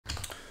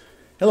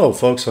Hello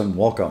folks and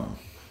welcome.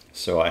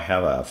 So I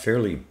have a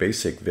fairly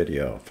basic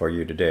video for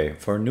you today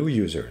for new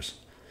users.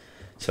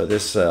 So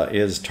this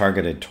is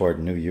targeted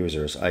toward new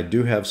users. I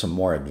do have some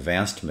more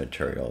advanced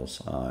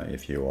materials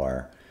if you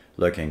are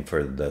looking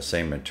for the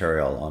same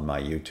material on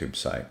my YouTube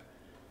site,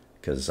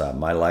 because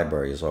my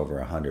library is over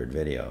 100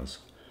 videos.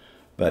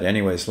 But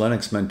anyways,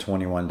 Linux Mint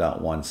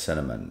 21.1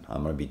 Cinnamon.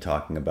 I'm going to be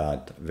talking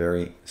about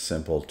very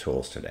simple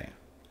tools today.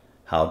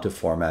 How to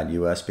format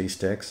USB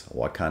sticks,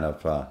 what kind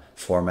of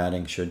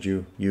formatting should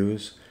you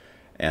use,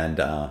 and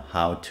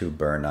how to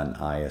burn an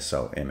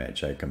ISO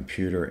image, a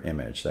computer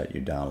image that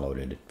you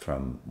downloaded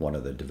from one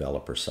of the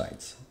developer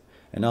sites.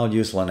 And I'll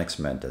use Linux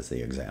Mint as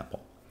the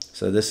example.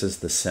 So this is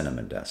the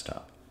Cinnamon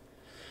desktop.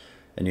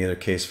 In either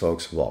case,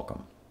 folks,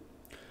 welcome.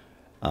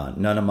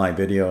 None of my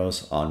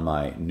videos on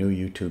my new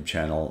YouTube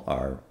channel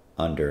are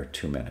under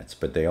 2 minutes,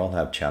 but they all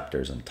have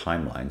chapters and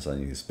timelines on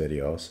these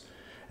videos.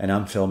 And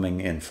I'm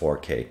filming in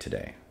 4K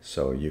today,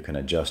 so you can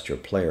adjust your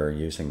player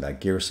using that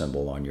gear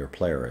symbol on your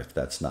player if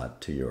that's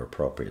not to your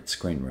appropriate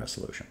screen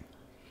resolution.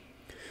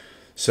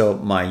 So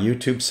my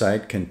YouTube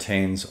site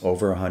contains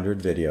over 100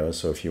 videos,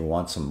 so if you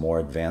want some more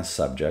advanced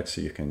subjects,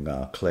 you can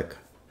click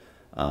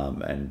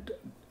and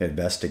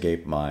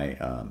investigate my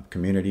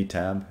community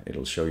tab.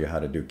 It'll show you how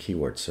to do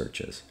keyword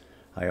searches.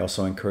 I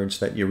also encourage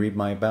that you read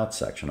my About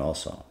section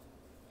also.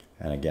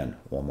 And again,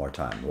 one more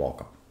time,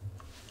 welcome.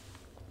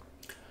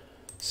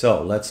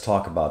 So let's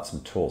talk about some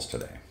tools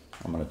today.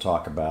 I'm going to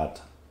talk about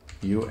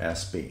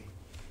USB,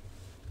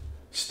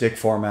 stick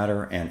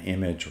formatter, and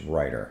image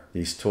writer.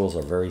 These tools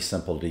are very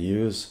simple to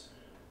use.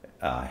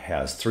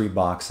 Has 3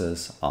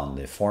 boxes on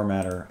the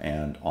formatter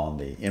and on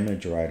the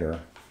image writer.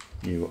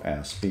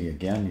 USB,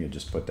 again, you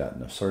just put that in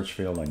the search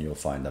field and you'll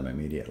find them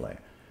immediately.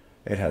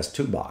 It has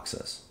 2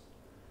 boxes.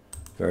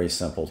 Very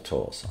simple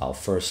tools. I'll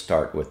first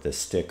start with the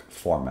stick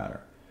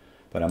formatter.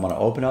 But I'm going to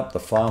open up the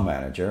file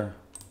manager.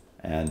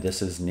 And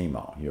this is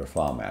Nemo, your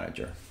file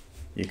manager.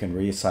 You can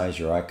resize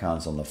your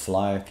icons on the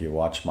fly. If you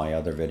watch my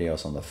other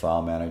videos on the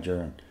file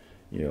manager,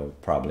 you'll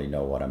probably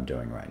know what I'm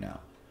doing right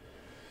now.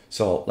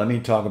 So let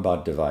me talk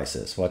about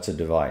devices. What's a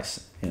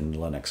device in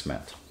Linux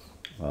Mint?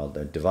 Well,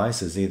 the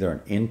device is either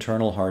an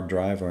internal hard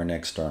drive or an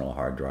external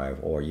hard drive,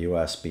 or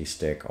USB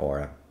stick,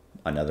 or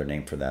another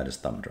name for that is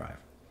thumb drive.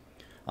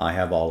 I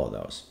have all of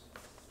those.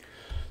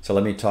 So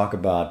let me talk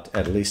about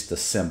at least the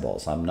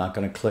symbols. I'm not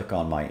going to click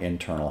on my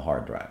internal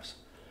hard drives.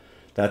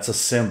 That's a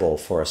symbol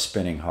for a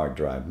spinning hard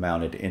drive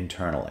mounted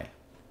internally.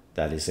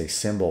 That is a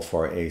symbol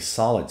for a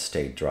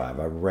solid-state drive,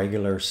 a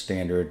regular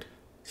standard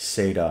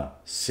SATA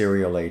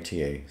serial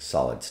ATA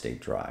solid-state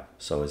drive.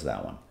 So is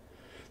that one.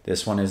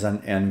 This one is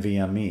an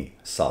NVMe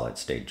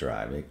solid-state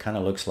drive. It kind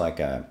of looks like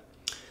a,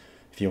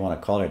 if you want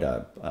to call it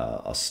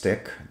a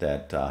stick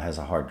that has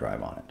a hard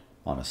drive on it,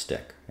 on a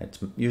stick. It's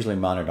usually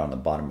mounted on the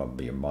bottom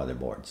of your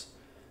motherboards.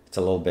 It's a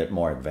little bit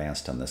more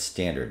advanced than the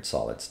standard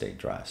solid-state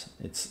drives.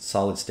 It's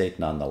solid-state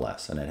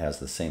nonetheless, and it has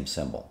the same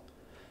symbol.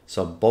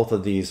 So both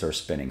of these are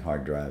spinning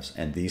hard drives,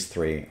 and these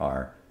 3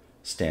 are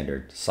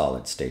standard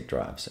solid-state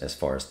drives as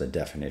far as the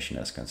definition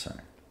is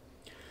concerned.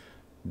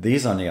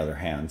 These, on the other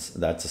hand,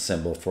 that's a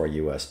symbol for a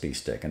USB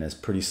stick, and it's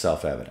pretty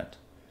self-evident.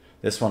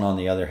 This one, on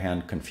the other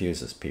hand,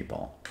 confuses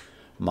people.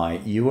 My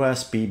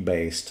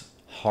USB-based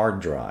hard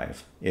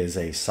drive is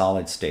a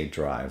solid-state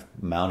drive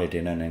mounted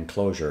in an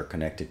enclosure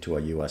connected to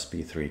a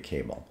USB 3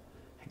 cable.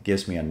 It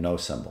gives me a no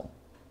symbol.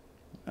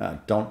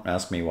 Don't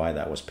ask me why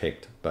that was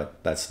picked,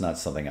 but that's not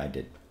something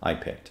I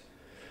picked.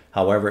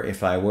 However,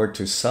 if I were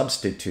to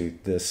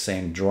substitute this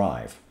same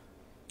drive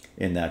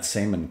in that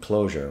same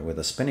enclosure with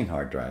a spinning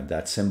hard drive,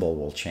 that symbol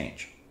will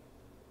change.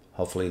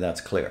 Hopefully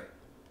that's clear.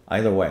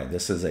 Either way,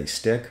 this is a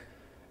stick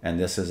and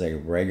this is a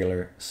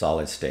regular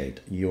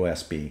solid-state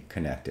USB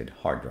connected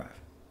hard drive.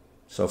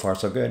 So far,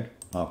 so good?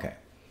 Okay.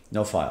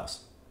 No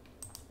files.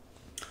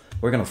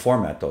 We're going to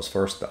format those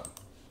first, though.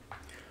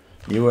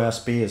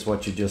 USB is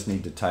what you just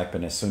need to type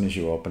in as soon as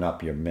you open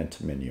up your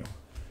Mint menu.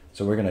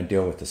 So we're going to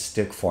deal with the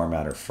stick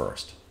formatter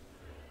first.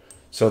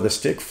 So the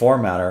stick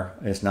formatter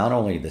is not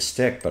only the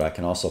stick, but I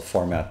can also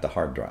format the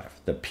hard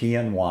drive. The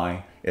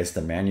PNY is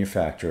the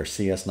manufacturer,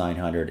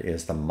 CS900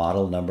 is the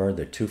model number,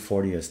 the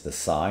 240 is the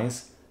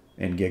size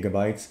in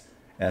gigabytes,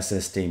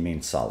 SSD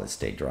means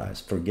solid-state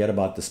drives. Forget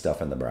about the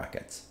stuff in the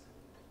brackets.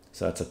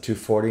 So that's a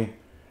 240,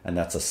 and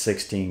that's a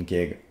 16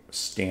 gig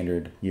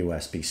standard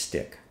USB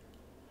stick.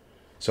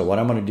 So what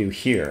I'm going to do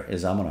here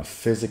is I'm going to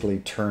physically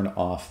turn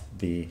off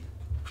the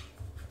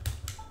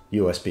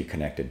USB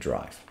connected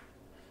drive.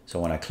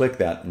 So when I click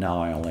that,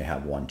 now I only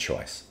have one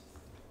choice.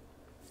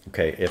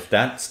 Okay, if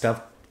that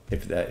stuff,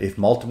 if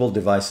multiple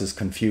devices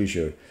confuse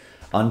you,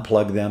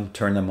 unplug them,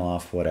 turn them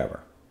off,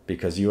 whatever.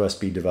 Because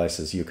USB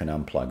devices you can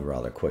unplug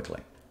rather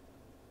quickly.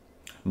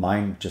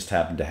 Mine just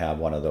happened to have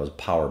one of those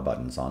power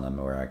buttons on them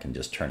where I can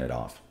just turn it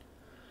off.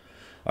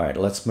 All right,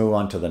 let's move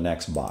on to the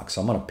next box.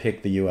 So I'm going to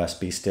pick the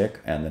USB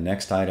stick, and the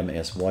next item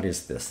is, what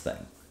is this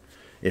thing?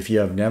 If you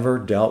have never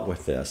dealt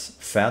with this,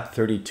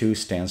 FAT32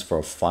 stands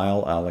for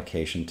File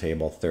Allocation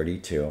Table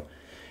 32,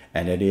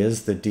 and it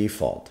is the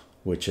default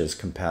which is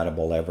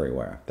compatible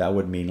everywhere. That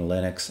would mean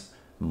Linux,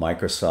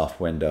 Microsoft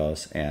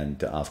Windows,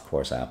 and of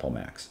course Apple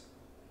Macs.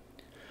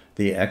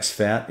 The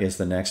exFAT is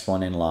the next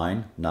one in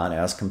line, not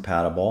as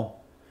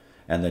compatible.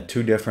 And the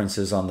two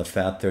differences on the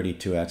FAT32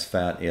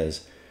 exFAT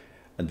is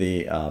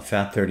the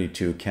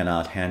FAT32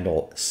 cannot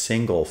handle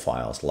single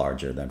files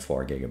larger than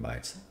 4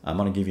 gigabytes. I'm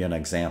going to give you an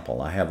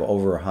example. I have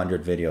over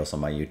 100 videos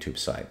on my YouTube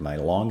site. My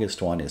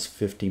longest one is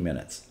 50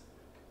 minutes,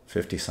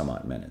 50 some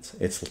odd minutes.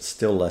 It's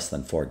still less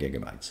than 4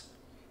 gigabytes.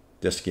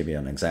 Just to give you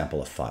an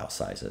example of file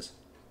sizes.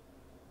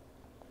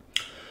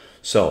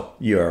 So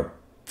your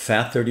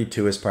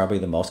FAT32 is probably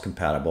the most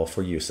compatible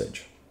for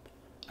usage.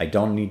 I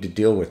don't need to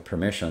deal with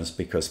permissions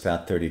because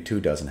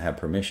FAT32 doesn't have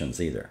permissions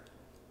either.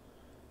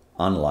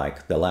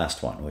 Unlike the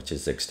last one, which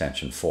is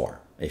extension 4.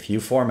 If you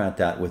format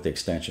that with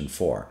extension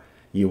 4,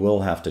 you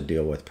will have to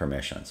deal with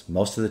permissions.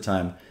 Most of the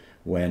time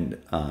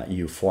when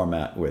you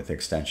format with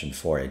extension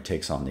 4, it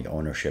takes on the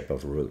ownership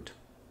of root.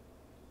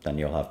 Then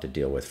you'll have to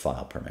deal with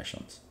file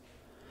permissions.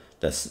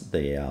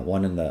 The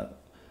one in the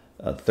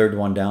third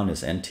one down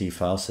is NT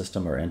file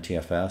system, or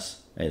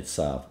NTFS. It's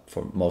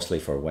mostly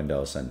for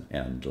Windows and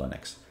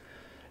Linux.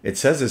 It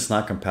says it's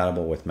not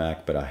compatible with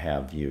Mac, but I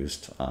have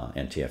used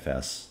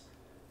NTFS,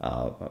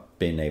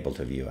 been able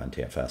to view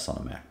NTFS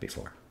on a Mac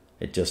before.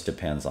 It just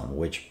depends on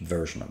which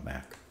version of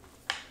Mac.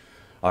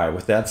 All right,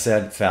 with that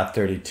said,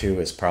 FAT32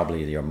 is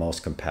probably your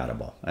most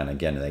compatible. And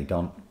again,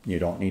 you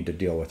don't need to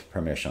deal with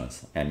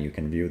permissions, and you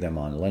can view them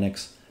on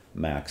Linux,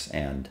 Macs,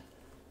 and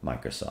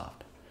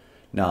Microsoft.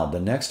 Now, the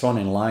next one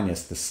in line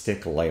is the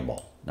stick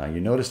label. Now, you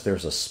notice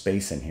there's a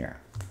space in here.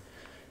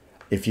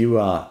 If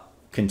you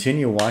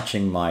continue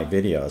watching my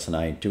videos, and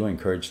I do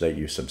encourage that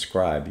you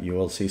subscribe, you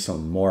will see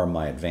some more of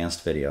my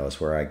advanced videos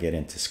where I get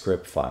into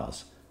script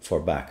files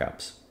for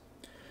backups.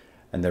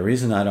 And the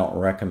reason I don't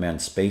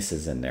recommend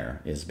spaces in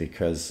there is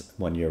because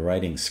when you're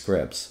writing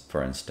scripts,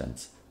 for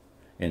instance,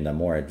 in the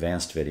more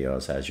advanced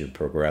videos as you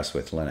progress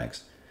with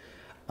Linux,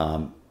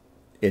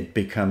 it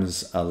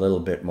becomes a little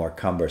bit more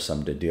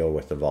cumbersome to deal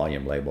with the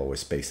volume label with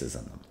spaces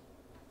in them.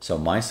 So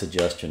my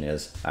suggestion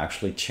is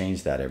actually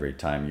change that every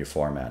time you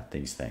format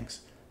these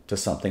things to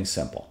something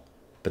simple.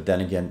 But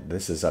then again,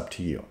 this is up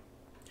to you.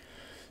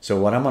 So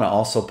what I'm going to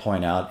also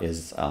point out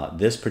is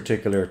this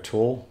particular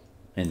tool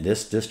in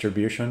this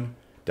distribution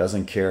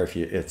doesn't care if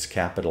it's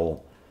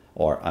capital,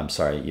 or I'm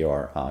sorry,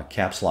 your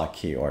caps lock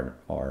key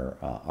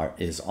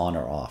is on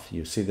or off.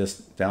 You see this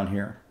down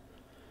here?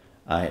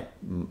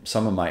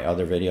 Some of my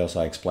other videos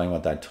I explain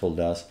what that tool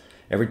does.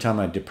 Every time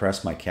I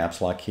depress my caps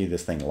lock key,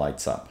 this thing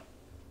lights up.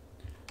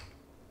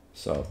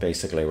 So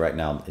basically right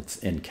now it's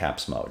in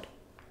caps mode.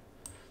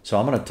 So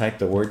I'm going to type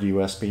the word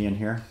USB in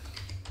here,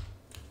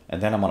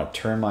 and then I'm going to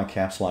turn my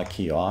caps lock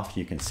key off.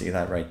 You can see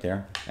that right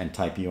there, and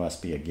type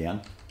USB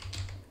again.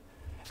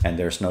 And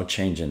there's no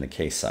change in the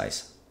case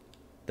size.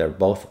 They're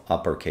both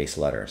uppercase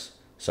letters.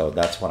 So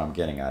that's what I'm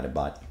getting at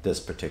about this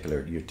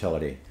particular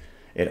utility.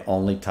 It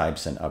only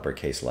types in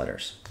uppercase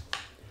letters.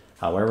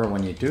 However,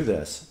 when you do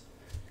this,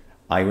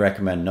 I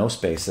recommend no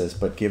spaces,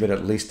 but give it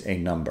at least a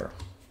number.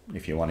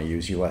 If you want to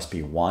use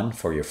USB 1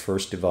 for your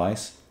first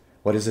device,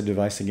 what is a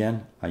device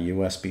again? A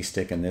USB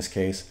stick in this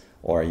case,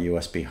 or a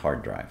USB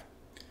hard drive.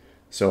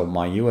 So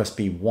my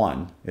USB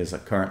 1 is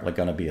currently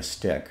going to be a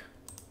stick,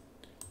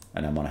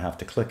 and I'm going to have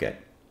to click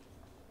it.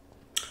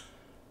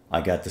 I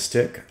got the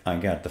stick, I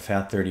got the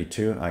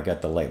FAT32, I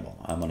got the label.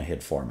 I'm going to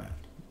hit format.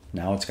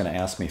 Now it's going to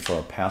ask me for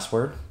a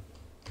password.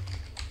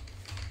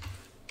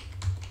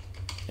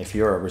 If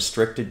you're a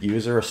restricted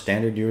user, a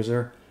standard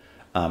user,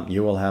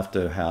 you will have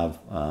to have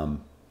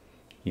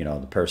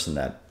the person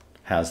that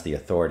has the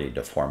authority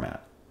to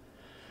format.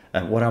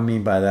 And what I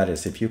mean by that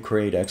is if you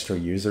create extra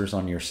users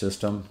on your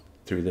system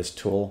through this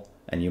tool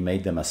and you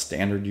made them a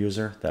standard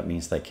user, that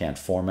means they can't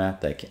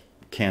format, they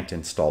can't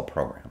install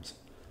programs.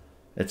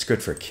 It's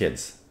good for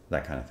kids,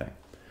 that kind of thing.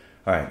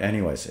 All right,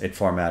 anyways, it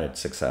formatted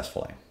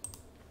successfully.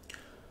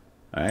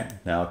 All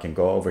right, now I can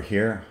go over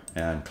here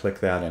and click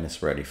that and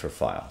it's ready for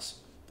files.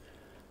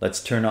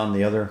 Let's turn on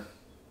the other,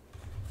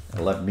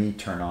 let me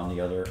turn on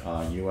the other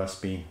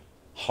USB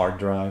hard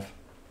drive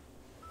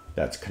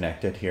that's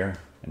connected here,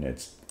 and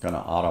it's going to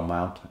auto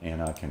mount,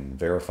 and I can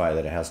verify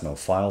that it has no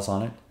files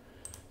on it.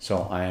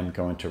 So I am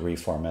going to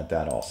reformat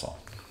that also.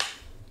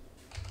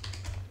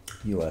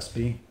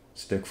 USB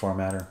stick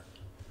formatter,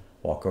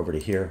 walk over to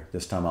here.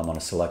 This time I'm going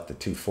to select the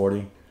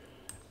 240,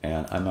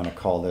 and I'm going to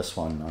call this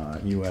one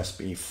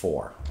USB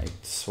 4.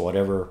 It's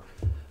whatever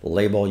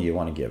label you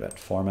want to give it.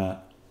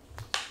 Format,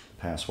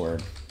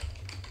 password,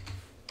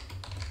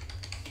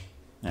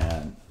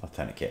 and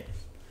authenticate.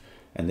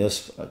 And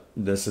this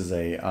is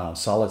a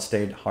solid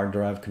state hard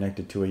drive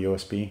connected to a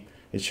USB.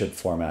 It should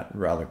format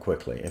rather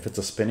quickly. If it's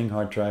a spinning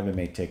hard drive, it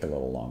may take a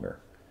little longer.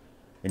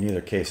 In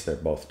either case, they're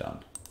both done.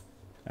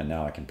 And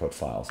now I can put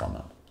files on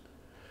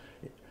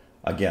them.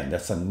 Again,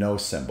 that's a no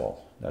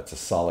symbol. That's a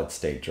solid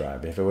state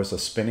drive. If it was a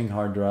spinning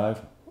hard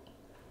drive,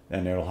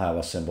 then it'll have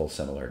a symbol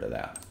similar to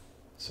that.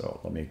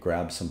 So let me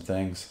grab some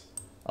things.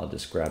 I'll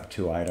just grab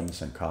 2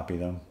 items and copy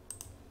them.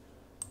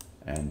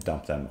 and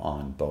dump them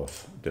on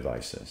both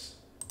devices.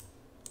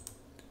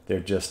 They're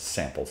just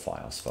sample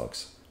files,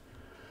 folks.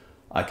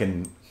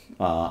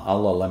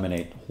 I'll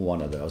eliminate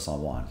one of those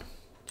on one,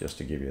 just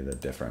to give you the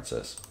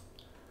differences.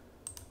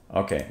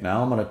 Okay,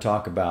 now I'm going to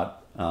talk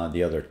about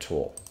the other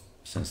tool,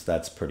 since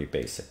that's pretty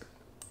basic.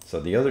 So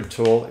the other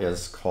tool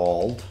is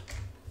called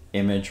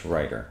Image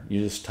Writer.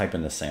 You just type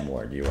in the same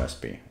word,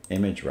 USB,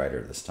 Image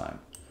Writer this time.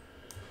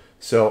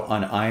 So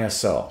on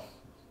ISO,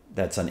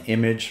 that's an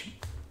image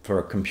for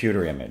a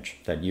computer image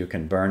that you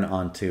can burn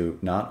onto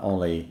not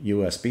only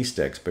USB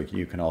sticks, but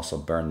you can also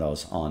burn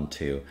those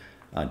onto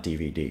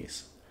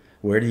DVDs.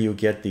 Where do you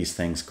get these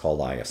things called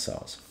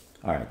ISOs?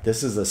 All right,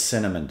 this is a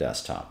Cinnamon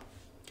desktop.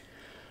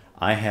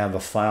 I have a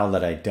file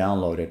that I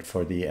downloaded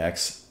for the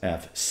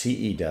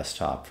XFCE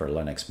desktop for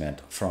Linux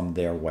Mint from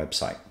their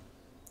website.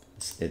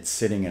 It's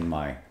sitting in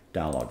my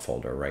download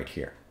folder right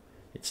here.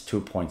 It's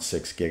 2.6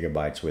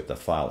 gigabytes with the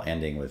file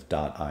ending with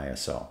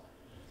 .iso.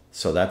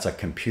 So that's a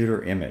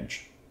computer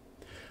image.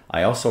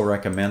 I also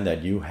recommend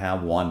that you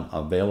have one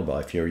available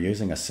if you're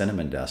using a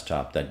Cinnamon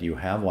desktop, that you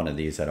have one of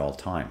these at all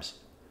times.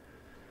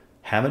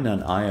 Having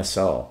an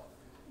ISO,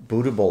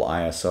 bootable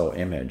ISO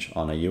image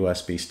on a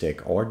USB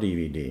stick or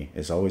DVD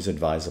is always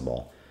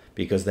advisable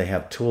because they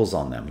have tools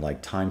on them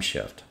like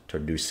Timeshift to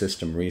do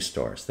system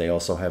restores. They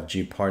also have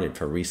gparted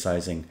for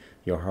resizing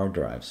your hard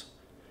drives.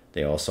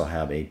 They also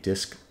have a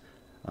disk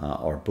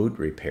or boot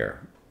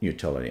repair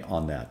utility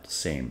on that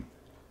same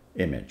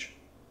image.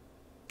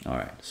 All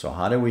right, so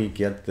how do we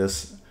get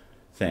this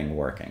thing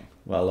working?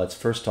 Well, let's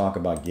first talk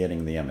about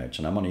getting the image,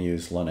 and I'm going to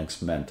use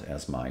Linux Mint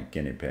as my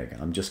guinea pig.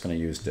 I'm just going to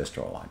use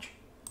DistroWatch.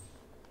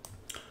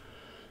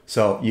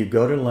 So you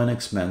go to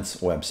Linux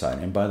Mint's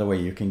website, and by the way,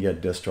 you can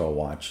get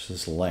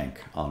DistroWatch's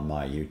link on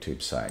my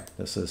YouTube site.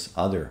 This is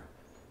other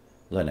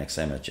Linux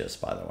images,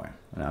 by the way,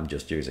 and I'm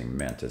just using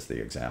Mint as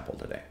the example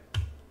today.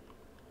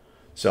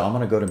 So I'm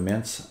going to go to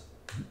Mint's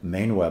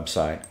main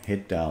website,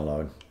 hit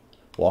download,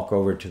 walk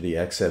over to the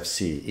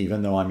XFC.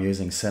 Even though I'm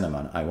using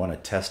Cinnamon, I want to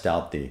test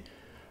out the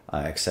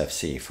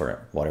XFC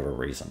for whatever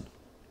reason.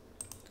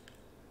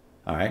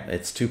 All right,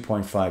 it's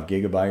 2.5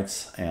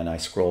 gigabytes, and I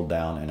scroll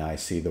down and I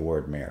see the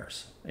word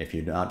mirrors. If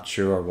you're not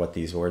sure what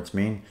these words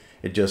mean,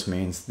 it just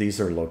means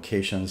these are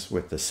locations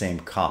with the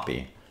same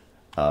copy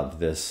of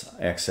this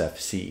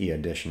XFCE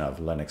edition of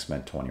Linux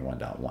Mint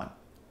 21.1.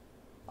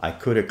 I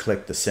could have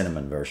clicked the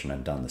Cinnamon version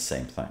and done the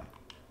same thing.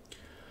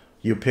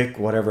 You pick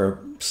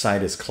whatever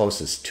site is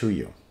closest to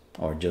you,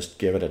 or just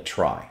give it a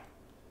try.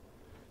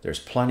 There's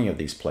plenty of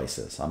these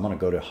places. I'm going to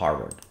go to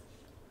Harvard.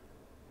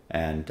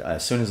 And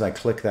as soon as I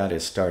click that, it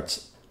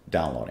starts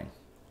downloading.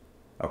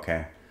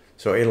 Okay?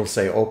 So it'll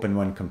say open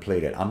when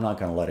completed. I'm not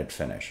going to let it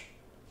finish.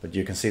 But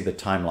you can see the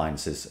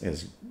timelines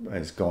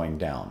is going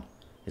down.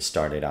 It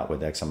started out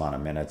with X amount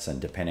of minutes,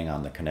 and depending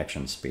on the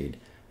connection speed,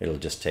 it'll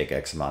just take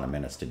X amount of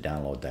minutes to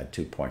download that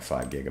 2.5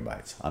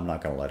 gigabytes. I'm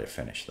not going to let it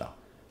finish, though.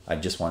 I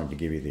just wanted to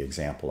give you the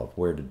example of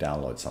where to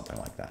download something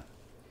like that.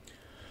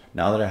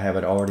 Now that I have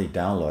it already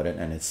downloaded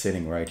and it's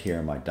sitting right here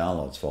in my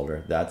downloads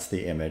folder, that's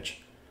the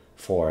image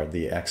for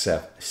the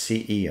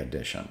XFCE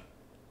edition.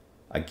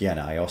 Again,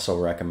 I also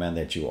recommend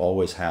that you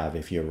always have,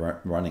 if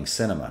you're running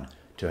Cinnamon,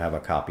 to have a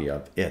copy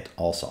of it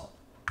also,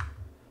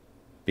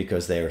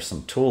 because there are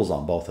some tools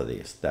on both of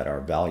these that are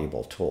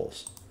valuable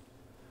tools.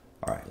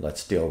 All right,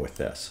 let's deal with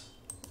this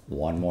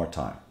one more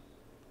time.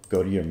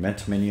 Go to your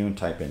Mint menu and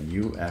type in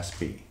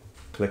USB.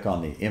 Click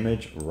on the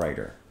Image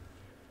Writer.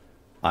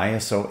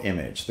 ISO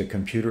image, the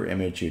computer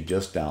image you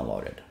just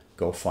downloaded.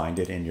 Go find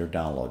it in your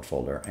download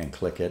folder and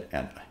click it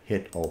and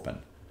hit open.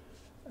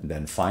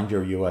 Then find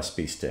your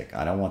USB stick.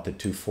 I don't want the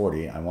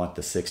 240, I want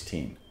the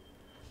 16.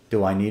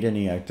 Do I need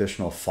any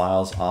additional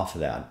files off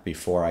of that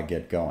before I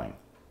get going?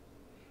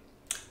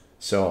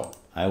 So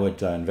I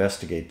would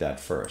investigate that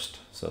first.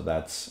 So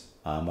that's,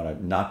 I'm going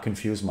to not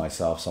confuse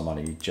myself, so I'm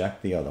going to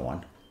eject the other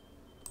one.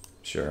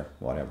 Sure,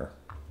 whatever.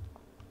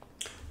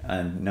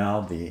 And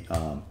now the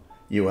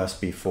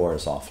USB 4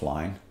 is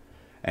offline,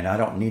 and I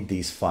don't need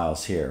these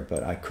files here,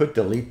 but I could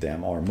delete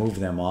them or move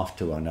them off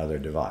to another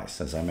device.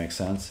 Does that make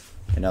sense?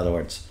 In other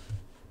words,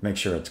 make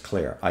sure it's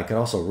clear. I could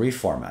also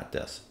reformat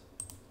this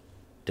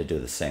to do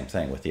the same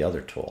thing with the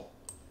other tool.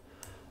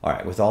 All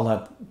right, with all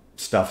that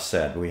stuff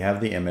said, we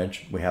have the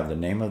image, we have the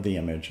name of the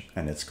image,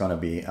 and it's going to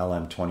be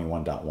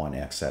LM21.1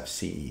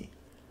 XFCE.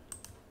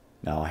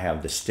 Now I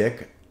have the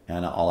stick,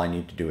 and all I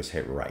need to do is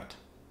hit write.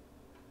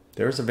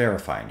 There's a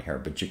verify in here,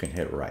 but you can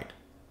hit write.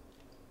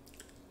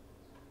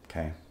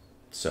 Okay,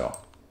 so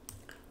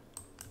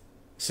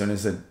as soon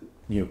as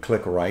you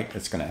click write,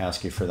 it's going to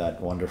ask you for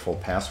that wonderful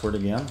password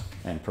again,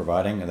 and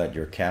providing that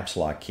your caps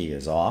lock key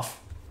is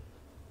off,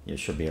 you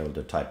should be able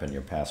to type in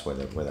your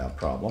password without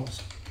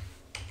problems.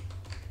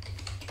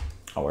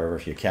 However,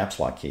 if your caps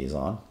lock key is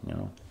on, you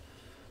know,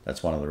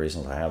 that's one of the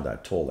reasons I have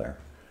that tool there.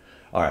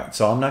 All right,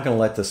 so I'm not going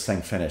to let this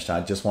thing finish. I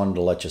just wanted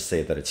to let you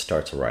say that it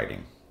starts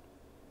writing.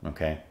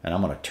 Okay, and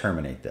I'm going to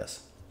terminate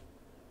this.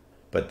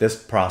 But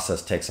this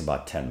process takes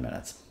about 10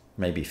 minutes,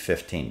 maybe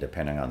 15,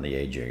 depending on the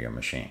age of your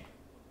machine.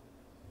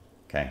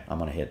 Okay, I'm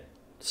going to hit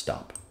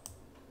stop.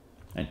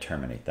 and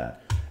terminate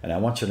that. And I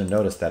want you to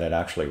notice that it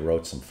actually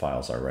wrote some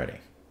files already.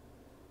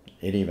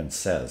 It even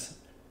says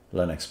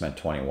Linux Mint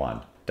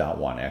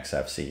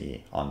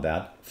 21.1xfce on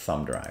that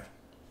thumb drive.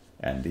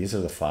 And these are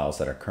the files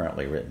that are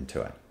currently written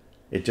to it.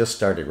 It just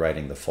started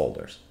writing the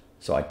folders.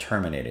 So I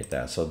terminated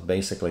that. So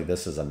basically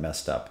this is a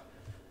messed up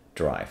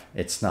drive.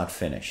 It's not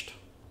finished.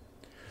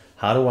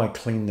 How do I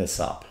clean this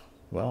up?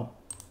 Well,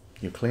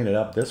 you clean it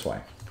up this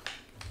way.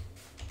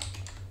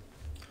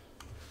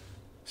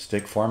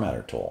 Stick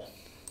formatter tool,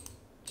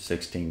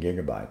 16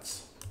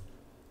 gigabytes.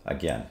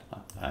 Again,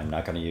 I'm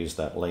not going to use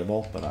that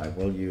label, but I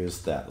will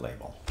use that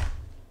label.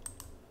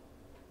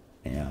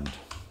 And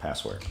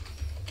password.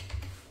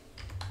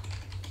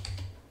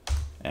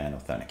 And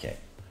authenticate.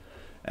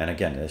 And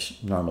again,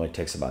 this normally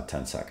takes about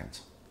 10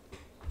 seconds.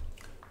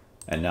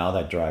 And now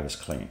that drive is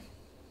clean.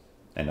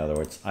 In other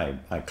words,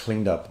 I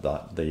cleaned up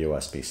the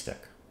USB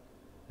stick.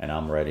 And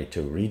I'm ready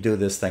to redo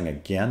this thing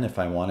again if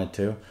I wanted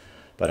to.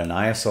 But an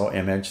ISO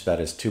image that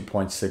is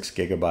 2.6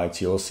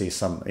 gigabytes, you'll see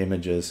some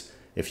images.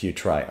 If you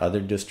try other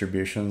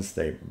distributions,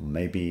 they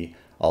may be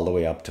all the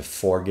way up to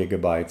 4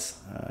 gigabytes.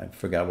 I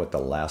forgot what the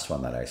last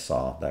one that I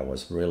saw that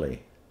was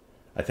really,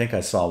 I think I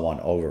saw one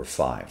over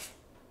 5.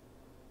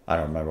 I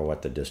don't remember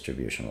what the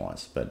distribution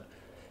was, but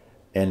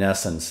in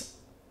essence,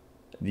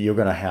 you're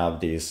going to have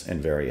these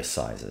in various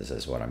sizes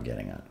is what I'm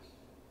getting at.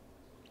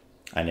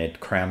 And it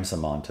crams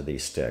them onto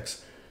these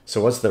sticks.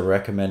 So what's the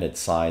recommended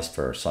size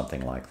for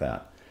something like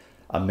that?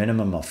 A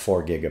minimum of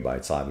 4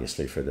 gigabytes,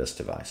 obviously, for this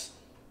device.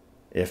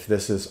 If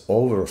this is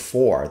over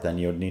 4, then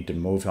you'd need to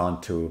move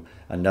on to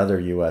another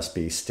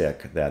USB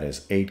stick that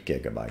is 8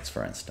 gigabytes,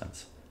 for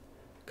instance.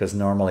 Because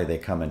normally they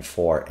come in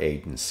 4,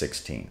 8, and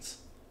 16s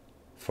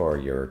for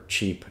your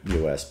cheap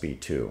USB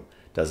 2.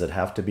 Does it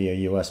have to be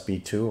a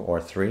USB 2 or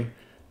 3?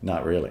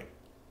 Not really.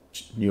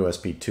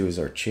 USB 2s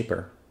are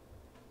cheaper.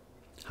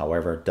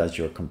 However, does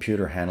your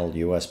computer handle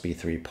USB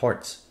 3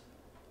 ports?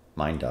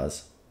 Mine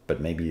does,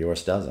 but maybe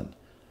yours doesn't.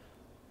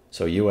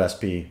 So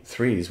USB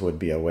 3s would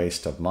be a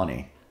waste of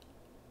money.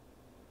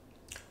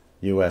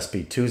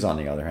 USB 2s, on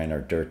the other hand,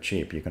 are dirt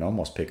cheap. You can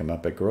almost pick them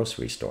up at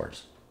grocery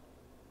stores.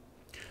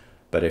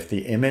 But if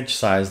the image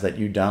size that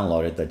you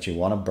downloaded that you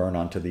want to burn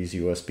onto these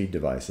USB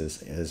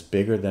devices is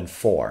bigger than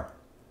 4,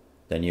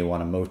 then you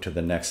want to move to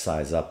the next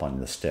size up on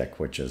the stick,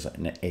 which is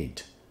an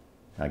 8.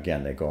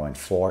 Again, they go in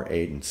 4,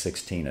 8, and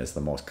 16 as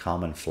the most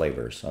common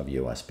flavors of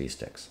USB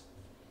sticks.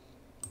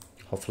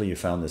 Hopefully you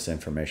found this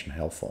information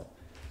helpful.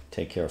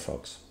 Take care,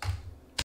 folks.